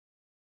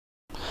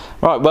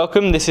Right,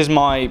 welcome. This is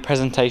my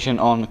presentation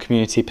on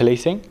community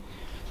policing.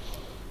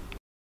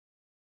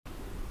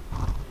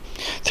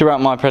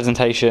 Throughout my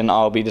presentation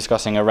I'll be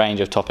discussing a range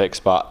of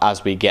topics, but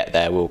as we get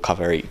there we'll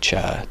cover each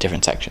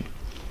different section.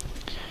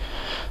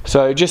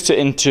 So just to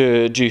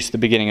introduce the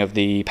beginning of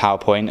the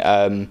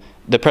PowerPoint,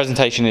 the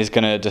presentation is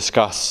going to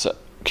discuss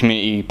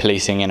community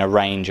policing in a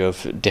range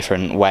of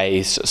different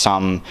ways,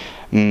 some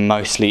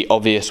mostly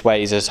obvious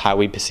ways as how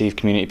we perceive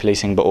community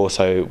policing, but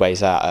also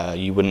ways that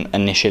you wouldn't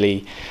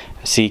initially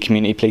see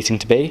community policing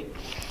to be.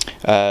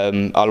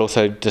 I'll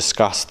also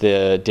discuss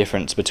the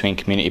difference between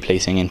community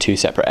policing in two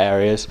separate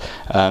areas,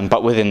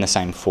 but within the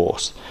same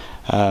force.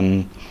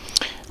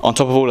 On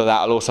top of all of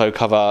that, I'll also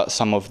cover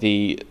some of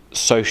the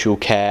social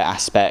care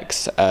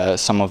aspects,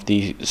 some of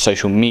the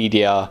social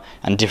media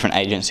and different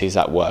agencies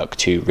that work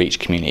to reach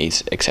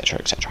communities, etc.,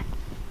 etc.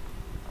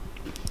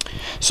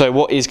 So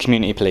what is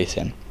community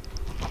policing?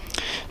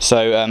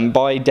 So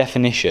by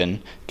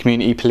definition,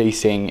 community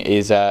policing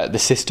is the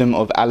system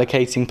of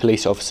allocating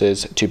police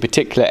officers to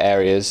particular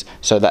areas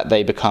so that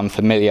they become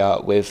familiar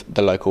with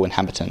the local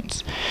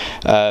inhabitants.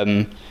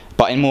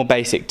 But in more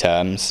basic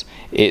terms,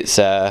 it's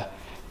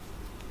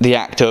the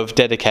act of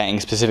dedicating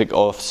specific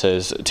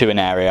officers to an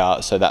area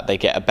so that they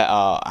get a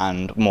better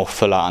and more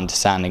fuller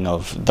understanding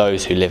of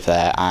those who live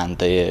there and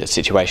the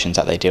situations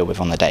that they deal with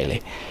on the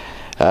daily.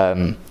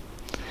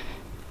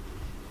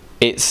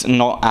 It's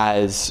not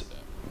as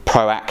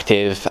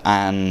proactive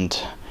and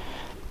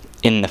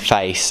in the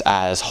face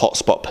as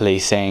hotspot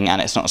policing,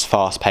 and it's not as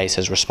fast-paced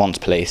as response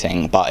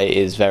policing, but it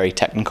is very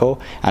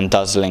technical and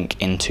does link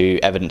into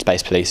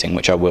evidence-based policing,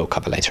 which I will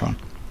cover later on.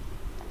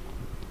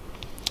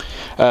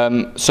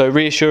 So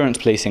reassurance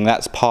policing,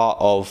 that's part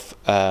of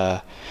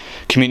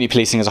community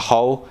policing as a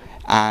whole,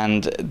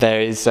 and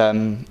there is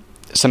some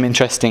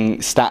interesting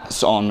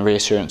stats on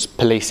reassurance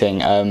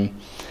policing,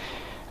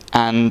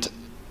 and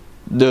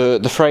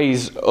the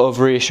phrase of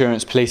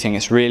reassurance policing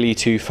is really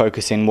to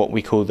focus in what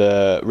we call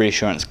the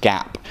reassurance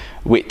gap,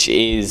 which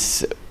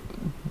is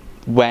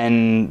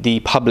when the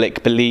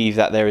public believe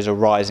that there is a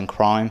rise in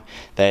crime,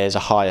 there's a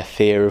higher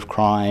fear of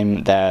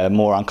crime, they're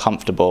more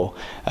uncomfortable,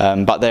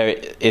 but there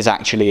is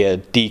actually a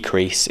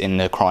decrease in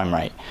the crime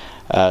rate.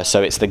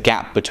 So it's the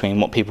gap between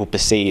what people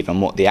perceive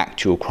and what the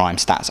actual crime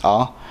stats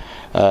are.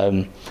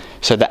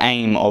 So the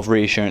aim of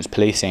reassurance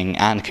policing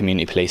and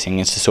community policing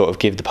is to sort of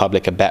give the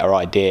public a better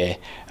idea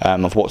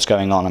of what's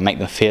going on and make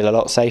them feel a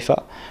lot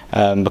safer,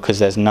 because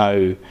there's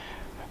no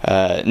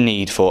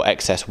need for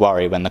excess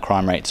worry when the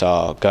crime rates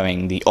are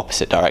going the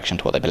opposite direction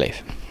to what they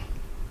believe.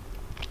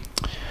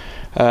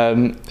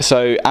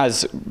 So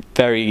as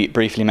very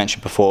briefly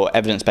mentioned before,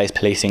 evidence-based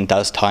policing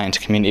does tie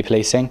into community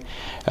policing.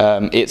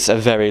 It's a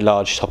very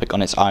large topic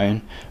on its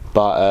own,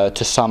 but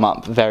to sum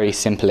up very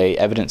simply,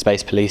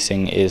 evidence-based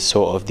policing is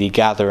sort of the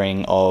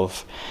gathering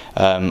of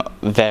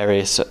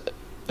various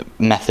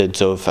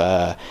methods of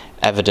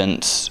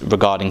evidence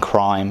regarding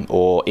crime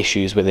or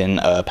issues within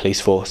a police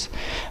force.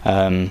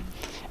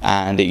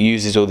 And it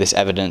uses all this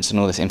evidence and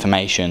all this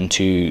information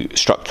to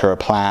structure a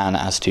plan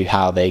as to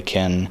how they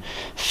can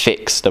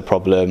fix the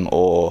problem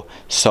or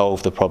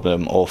solve the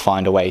problem or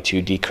find a way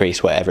to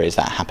decrease whatever is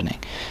that happening.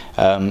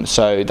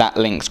 So that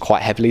links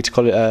quite heavily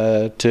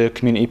to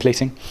community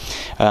policing,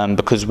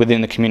 because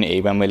within the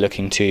community, when we're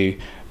looking to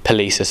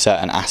police a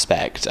certain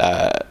aspect,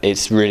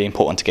 it's really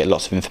important to get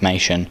lots of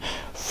information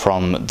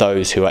from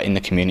those who are in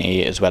the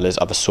community as well as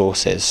other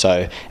sources.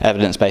 So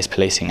evidence-based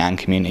policing and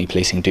community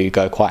policing do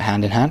go quite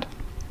hand in hand.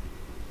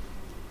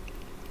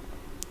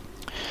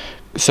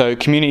 So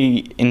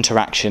community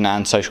interaction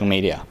and social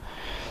media.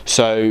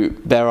 So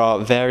there are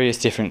various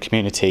different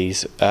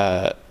communities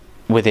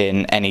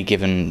within any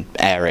given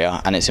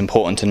area, and it's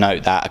important to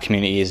note that a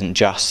community isn't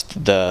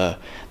just the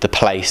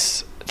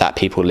place that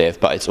people live,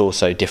 but it's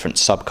also different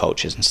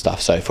subcultures and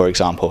stuff. So for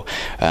example,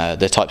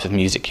 the types of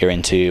music you're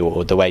into,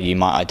 or the way you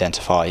might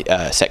identify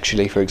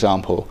sexually, for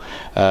example,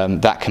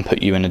 that can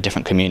put you in a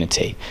different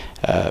community.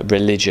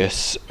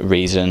 Religious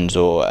reasons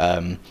or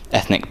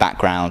ethnic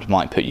background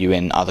might put you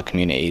in other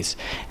communities,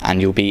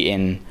 and you'll be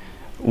in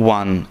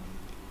one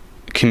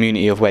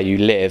community of where you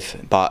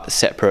live, but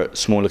separate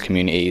smaller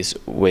communities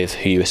with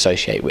who you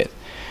associate with.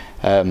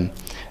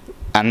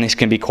 And this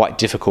can be quite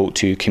difficult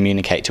to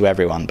communicate to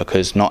everyone,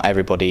 because not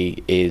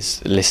everybody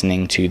is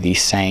listening to the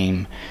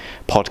same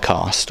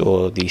podcast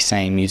or the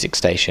same music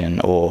station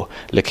or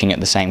looking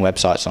at the same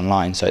websites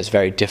online. So it's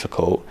very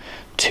difficult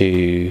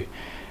to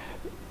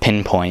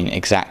pinpoint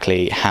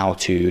exactly how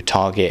to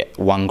target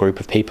one group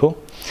of people,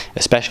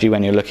 especially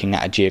when you're looking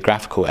at a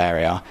geographical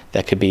area.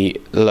 There could be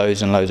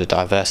loads and loads of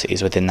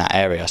diversities within that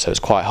area, so it's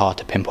quite hard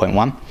to pinpoint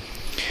one.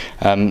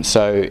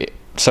 So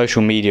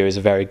social media is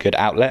a very good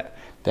outlet.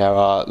 There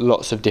are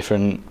lots of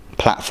different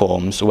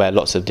platforms where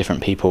lots of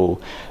different people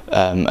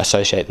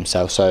associate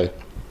themselves. So,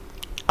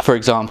 for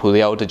example,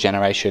 the older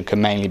generation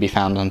can mainly be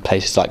found on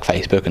places like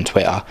Facebook and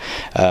Twitter.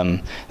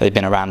 They've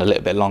been around a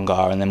little bit longer,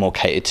 and they're more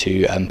catered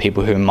to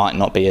people who might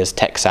not be as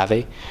tech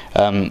savvy,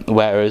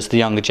 whereas the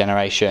younger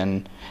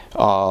generation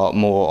are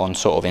more on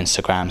sort of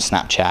Instagram,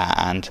 Snapchat,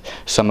 and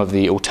some of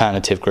the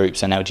alternative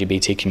groups and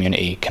LGBT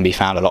community can be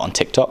found a lot on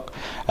TikTok.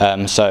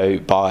 So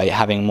by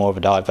having more of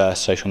a diverse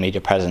social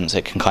media presence,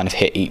 it can kind of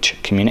hit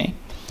each community.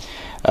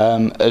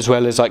 As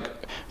well as like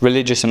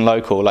religious and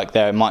local, like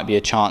there might be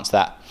a chance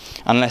that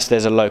unless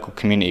there's a local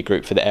community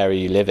group for the area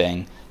you live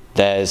in,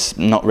 there's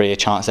not really a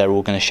chance they're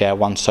all going to share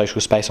one social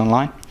space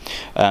online.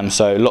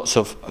 So lots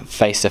of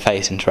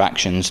face-to-face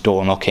interactions,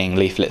 door knocking,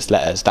 leaflets,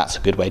 letters, that's a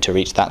good way to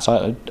reach that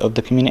side of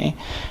the community.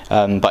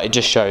 But it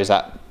just shows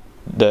that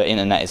the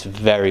internet is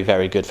very,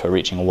 very good for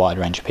reaching a wide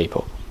range of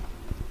people.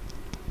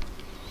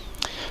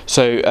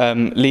 So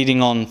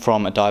leading on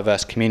from a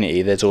diverse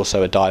community, there's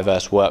also a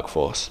diverse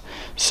workforce.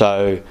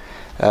 So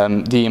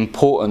the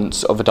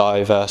importance of a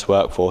diverse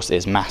workforce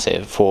is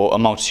massive for a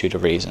multitude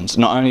of reasons.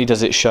 Not only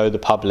does it show the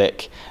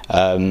public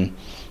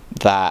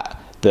that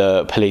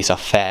the police are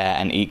fair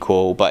and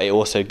equal, but it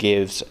also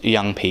gives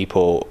young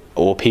people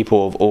or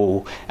people of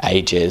all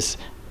ages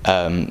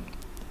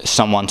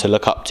someone to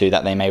look up to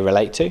that they may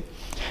relate to.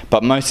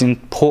 But most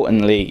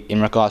importantly, in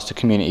regards to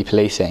community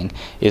policing,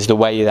 is the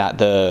way that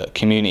the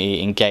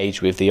community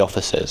engage with the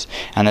officers.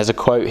 And there's a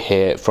quote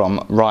here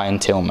from Ryan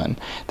Tillman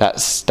that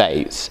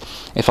states,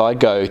 "If I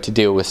go to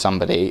deal with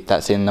somebody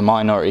that's in the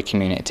minority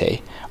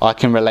community, I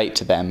can relate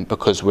to them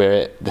because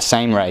we're the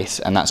same race,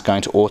 and that's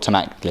going to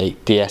automatically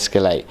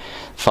de-escalate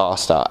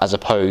faster as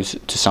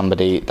opposed to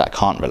somebody that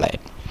can't relate."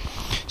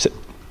 So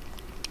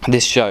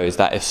this shows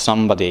that if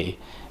somebody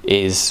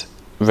is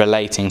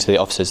relating to the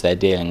officers they're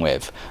dealing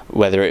with,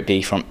 whether it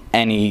be from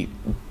any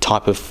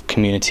type of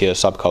community or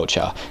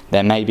subculture,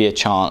 there may be a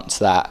chance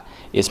that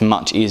it's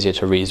much easier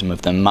to reason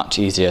with them, much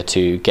easier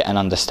to get an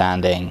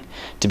understanding,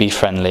 to be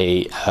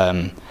friendly,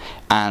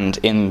 and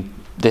in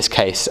this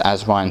case,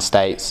 as Ryan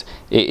states,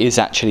 it is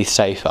actually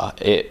safer.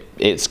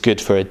 It's good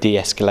for a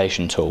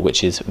de-escalation tool,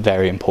 which is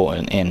very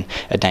important in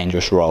a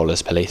dangerous role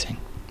as policing.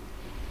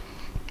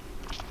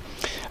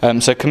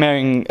 So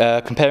comparing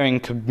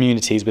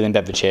communities within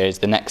Bedfordshire is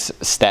the next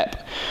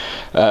step.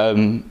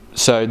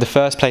 So the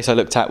first place I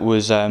looked at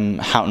was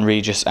Houghton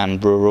Regis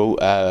and rural.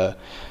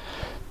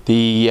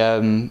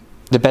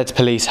 The Beds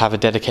Police have a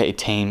dedicated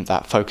team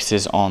that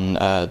focuses on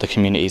the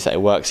communities that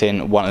it works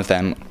in. One of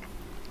them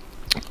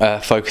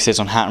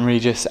focuses on Houghton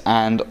Regis,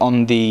 and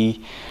on the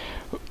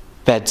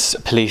Beds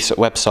Police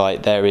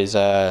website there is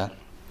a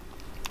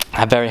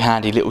very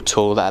handy little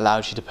tool that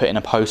allows you to put in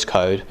a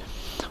postcode,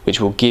 which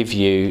will give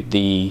you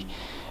the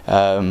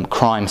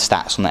crime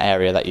stats on the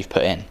area that you've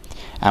put in.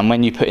 And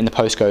when you put in the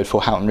postcode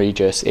for Houghton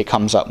Regis, it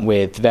comes up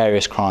with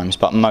various crimes,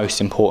 but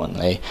most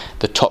importantly,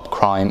 the top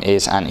crime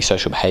is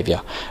antisocial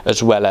behaviour,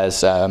 as well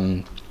as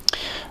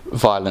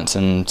violence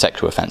and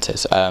sexual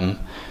offences.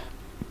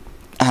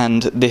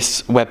 And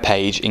this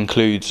webpage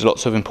includes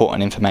lots of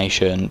important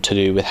information to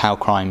do with how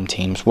crime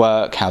teams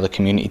work, how the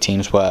community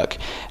teams work,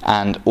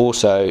 and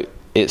also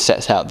it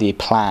sets out the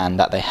plan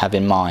that they have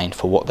in mind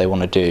for what they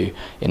want to do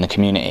in the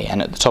community.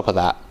 And at the top of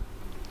that,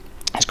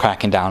 it's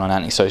cracking down on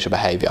antisocial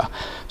behaviour.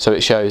 So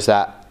it shows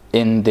that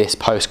in this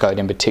postcode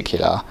in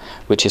particular,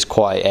 which is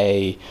quite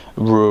a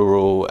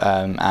rural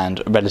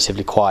and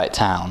relatively quiet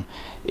town,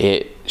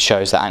 it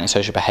shows that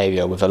antisocial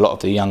behaviour with a lot of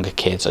the younger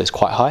kids is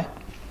quite high.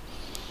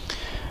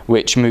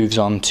 Which moves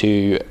on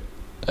to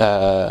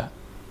the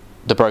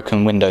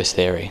broken windows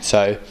theory.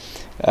 So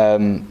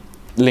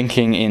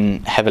linking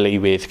in heavily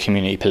with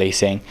community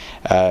policing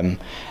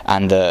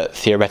and the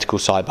theoretical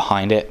side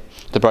behind it.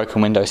 The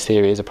broken windows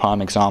theory is a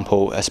prime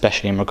example,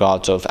 especially in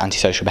regards of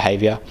antisocial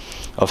behaviour,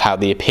 of how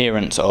the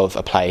appearance of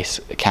a place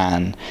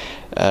can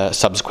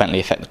subsequently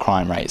affect the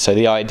crime rate. So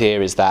the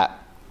idea is that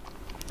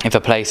if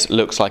a place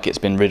looks like it's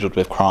been riddled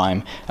with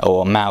crime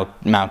or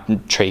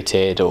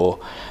maltreated, or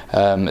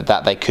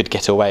that they could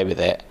get away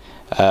with it,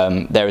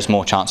 there is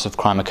more chance of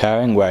crime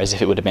occurring, whereas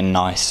if it would have been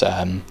nice,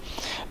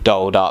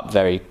 dolled up,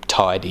 very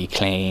tidy,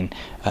 clean,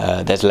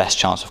 there's less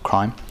chance of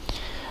crime.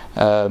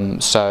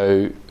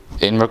 So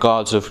in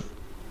regards of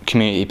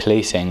community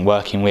policing,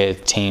 working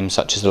with teams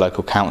such as the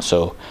local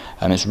council,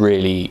 it's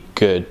really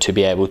good to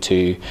be able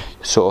to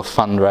sort of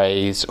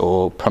fundraise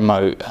or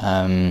promote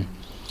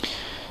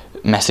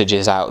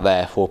messages out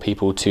there for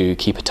people to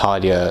keep a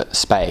tidier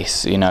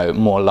space, you know,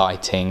 more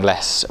lighting,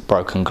 less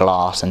broken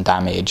glass and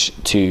damage,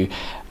 to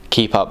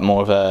keep up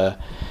more of a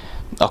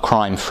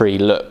crime-free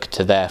look,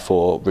 to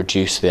therefore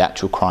reduce the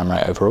actual crime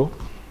rate overall.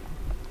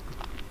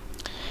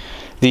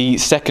 The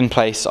second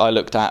place I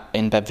looked at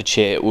in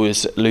Bedfordshire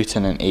was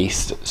Luton and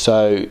East.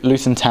 So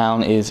Luton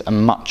town is a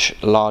much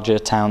larger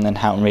town than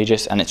Houghton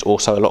Regis, and it's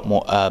also a lot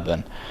more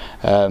urban,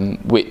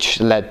 which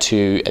led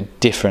to a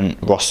different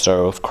roster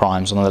of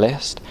crimes on the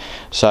list.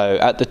 So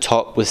at the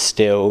top was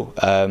still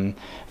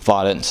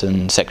violence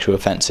and sexual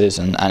offences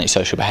and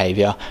antisocial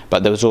behaviour,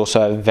 but there was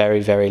also a very,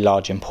 very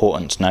large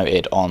importance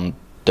noted on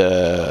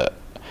the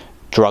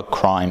drug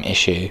crime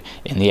issue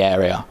in the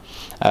area,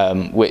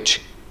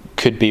 which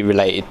could be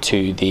related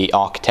to the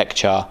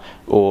architecture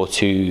or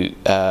to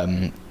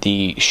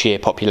the sheer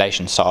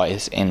population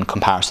size in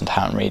comparison to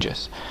Houghton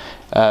Regis.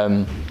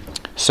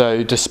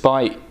 So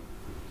despite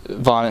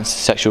violence,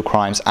 sexual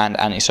crimes and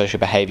antisocial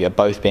behaviour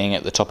both being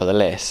at the top of the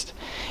list,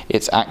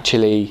 it's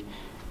actually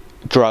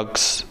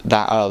drugs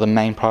that are the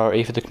main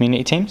priority for the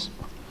community teams.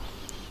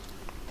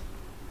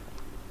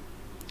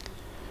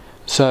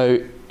 So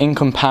in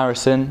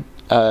comparison,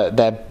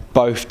 they're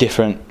both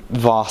different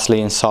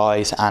vastly in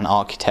size and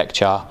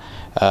architecture,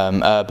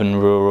 urban,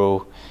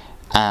 rural,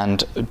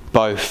 and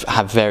both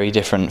have very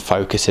different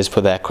focuses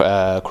for their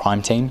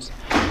crime teams.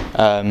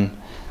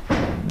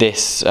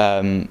 This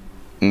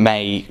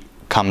may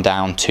come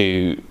down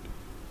to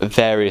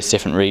various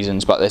different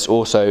reasons, but it's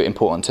also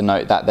important to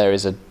note that there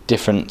is a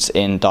difference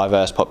in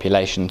diverse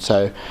population.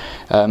 So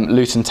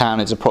Luton Town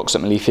is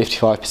approximately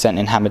 55%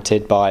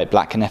 inhabited by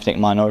black and ethnic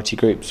minority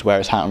groups,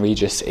 whereas Houghton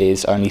Regis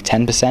is only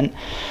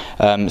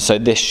 10%. So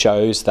this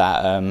shows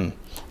that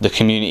the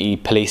community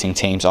policing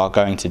teams are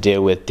going to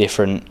deal with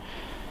different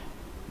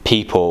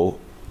people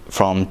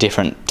from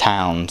different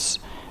towns,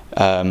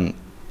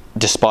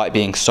 despite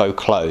being so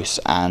close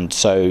and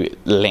so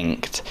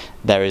linked.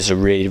 There is a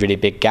really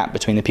big gap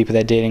between the people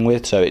they're dealing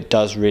with, so it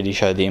does really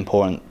show the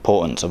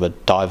importance of a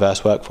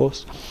diverse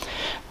workforce.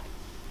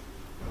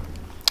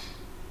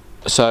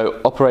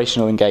 So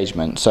operational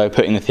engagement, so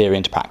putting the theory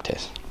into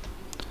practice.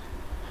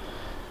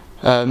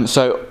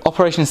 So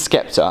Operation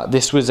Skepta,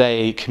 this was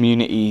a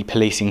community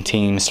policing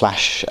team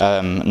slash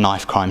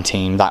knife crime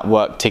team that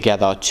worked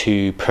together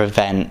to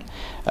prevent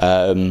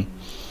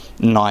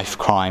knife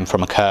crime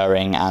from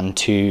occurring and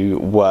to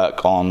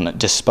work on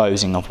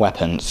disposing of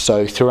weapons.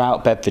 So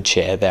throughout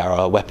Bedfordshire there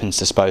are weapons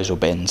disposal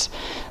bins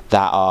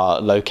that are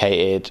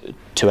located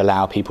to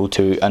allow people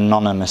to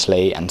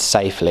anonymously and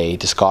safely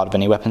discard of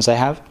any weapons they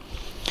have.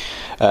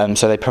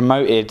 So they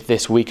promoted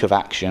this week of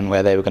action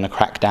where they were going to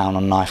crack down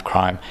on knife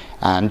crime,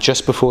 and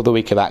just before the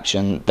week of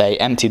action they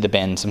emptied the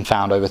bins and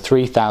found over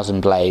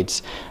 3,000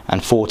 blades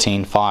and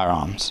 14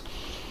 firearms.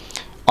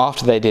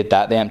 After they did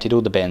that, they emptied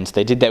all the bins.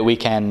 They did their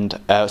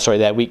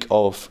their week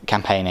of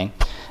campaigning.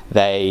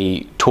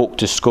 They talked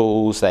to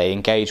schools, they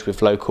engaged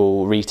with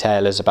local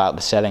retailers about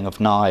the selling of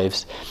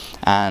knives,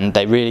 and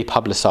they really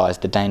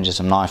publicised the dangers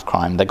of knife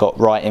crime. They got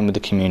right in with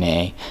the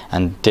community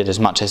and did as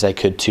much as they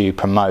could to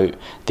promote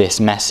this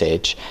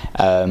message.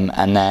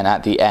 And then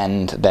at the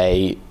end,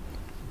 they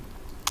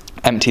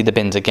emptied the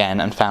bins again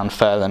and found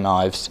further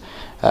knives.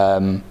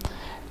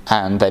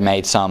 And they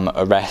made some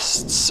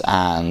arrests,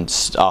 and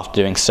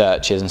after doing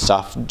searches and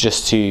stuff,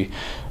 just to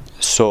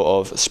sort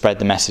of spread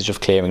the message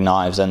of clearing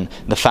knives. And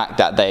the fact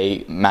that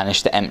they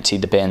managed to empty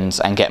the bins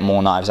and get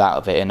more knives out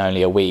of it in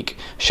only a week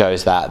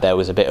shows that there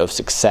was a bit of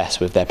success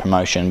with their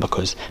promotion,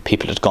 because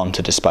people had gone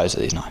to dispose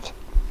of these knives.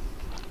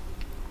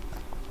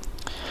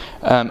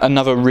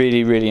 Another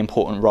really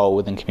important role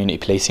within community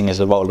policing is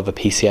the role of a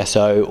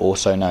PCSO,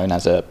 also known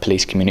as a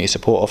Police Community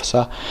Support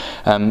Officer.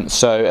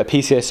 So a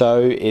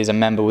PCSO is a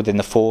member within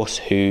the force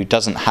who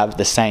doesn't have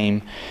the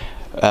same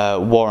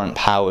warrant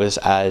powers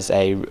as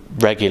a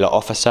regular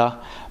officer,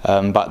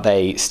 but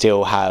they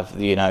still have,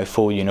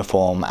 full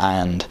uniform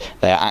and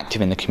they are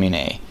active in the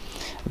community.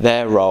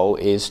 Their role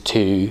is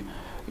to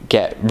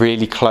get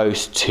really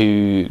close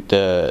to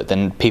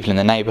the people in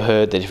the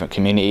neighbourhood, the different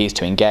communities,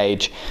 to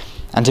engage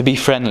and to be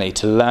friendly,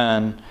 to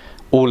learn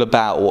all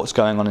about what's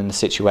going on in the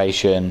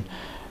situation,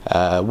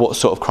 what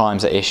sort of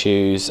crimes are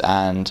issues,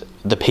 and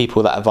the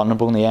people that are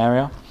vulnerable in the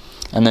area.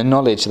 And the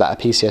knowledge that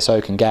a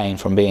PCSO can gain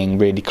from being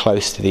really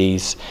close to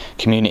these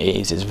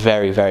communities is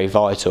very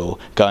vital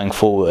going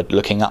forward,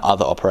 looking at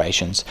other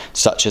operations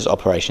such as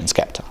Operation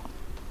Skepta.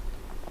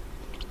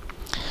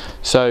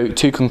 So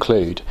to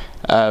conclude,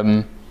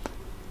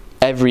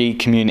 every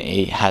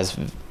community has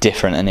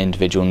different and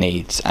individual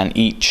needs, and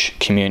each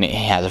community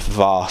has a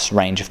vast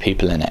range of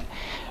people in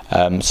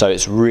it. So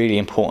it's really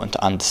important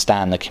to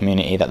understand the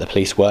community that the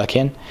police work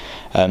in.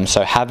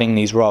 So having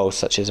these roles,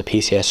 such as a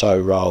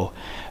PCSO role,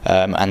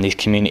 and these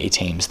community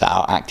teams that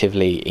are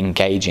actively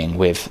engaging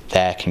with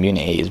their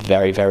community is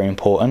very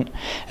important,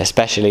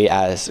 especially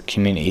as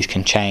communities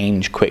can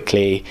change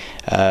quickly.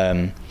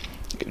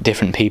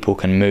 Different people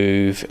can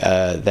move,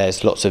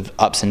 there's lots of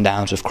ups and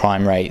downs with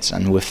crime rates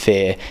and with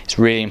fear. It's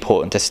really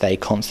important to stay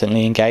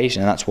constantly engaged,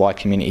 and that's why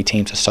community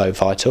teams are so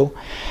vital,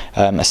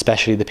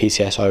 especially the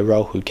PCSO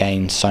role, who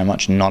gains so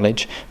much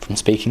knowledge from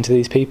speaking to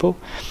these people.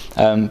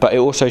 But it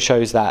also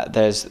shows that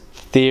there's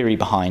theory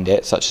behind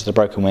it, such as the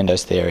broken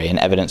windows theory and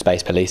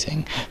evidence-based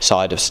policing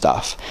side of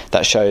stuff,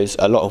 that shows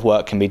a lot of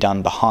work can be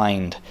done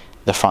behind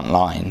the front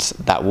lines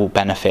that will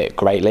benefit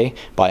greatly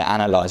by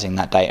analysing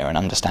that data and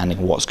understanding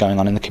what's going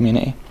on in the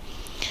community.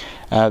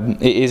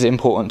 It is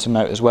important to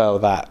note as well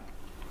that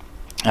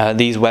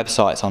these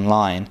websites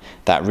online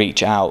that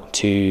reach out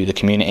to the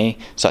community,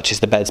 such as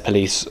the Beds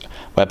Police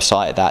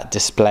website that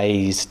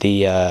displays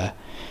the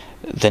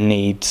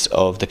needs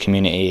of the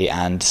community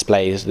and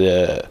displays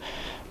the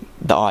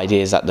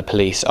ideas that the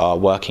police are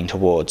working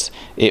towards.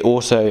 It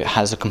also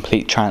has a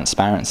complete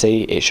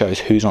transparency. It shows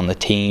who's on the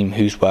team,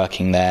 who's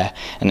working there,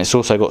 and it's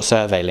also got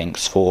survey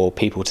links for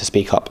people to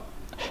speak up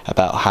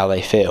about how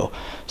they feel.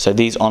 So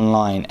these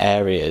online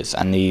areas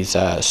and these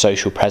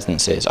social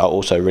presences are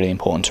also really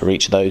important to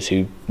reach those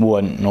who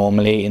wouldn't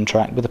normally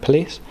interact with the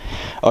police.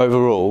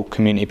 Overall,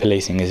 community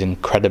policing is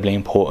incredibly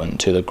important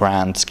to the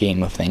grand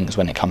scheme of things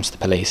when it comes to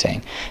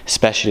policing,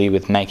 especially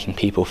with making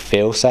people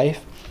feel safe.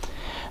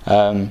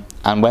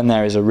 And when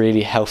there is a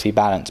really healthy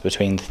balance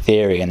between the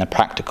theory and the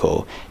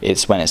practical,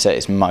 it's when it's at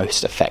its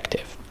most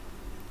effective.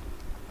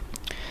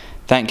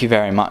 Thank you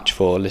very much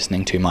for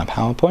listening to my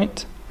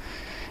PowerPoint.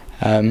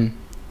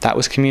 That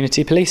was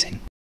community policing.